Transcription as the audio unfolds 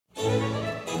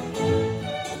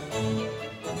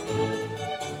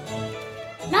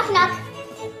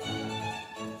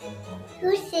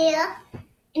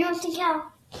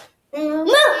tell. Moo!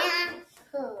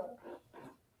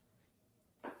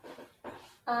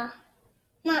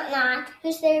 Not.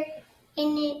 Who's there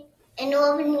in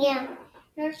open? Yeah.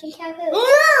 Nurse can tell who.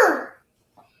 Moo!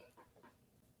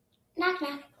 Knock,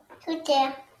 knock. Who's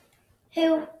there?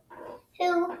 Who?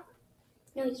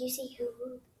 No, you say who.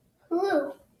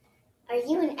 Who? Are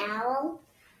you an owl?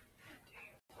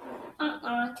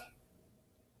 Not.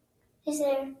 Who's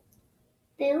there?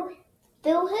 Boo?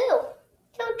 Boo who?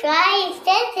 Don't try.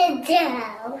 That's a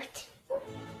doubt.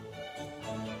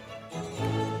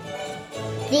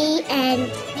 The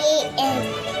end.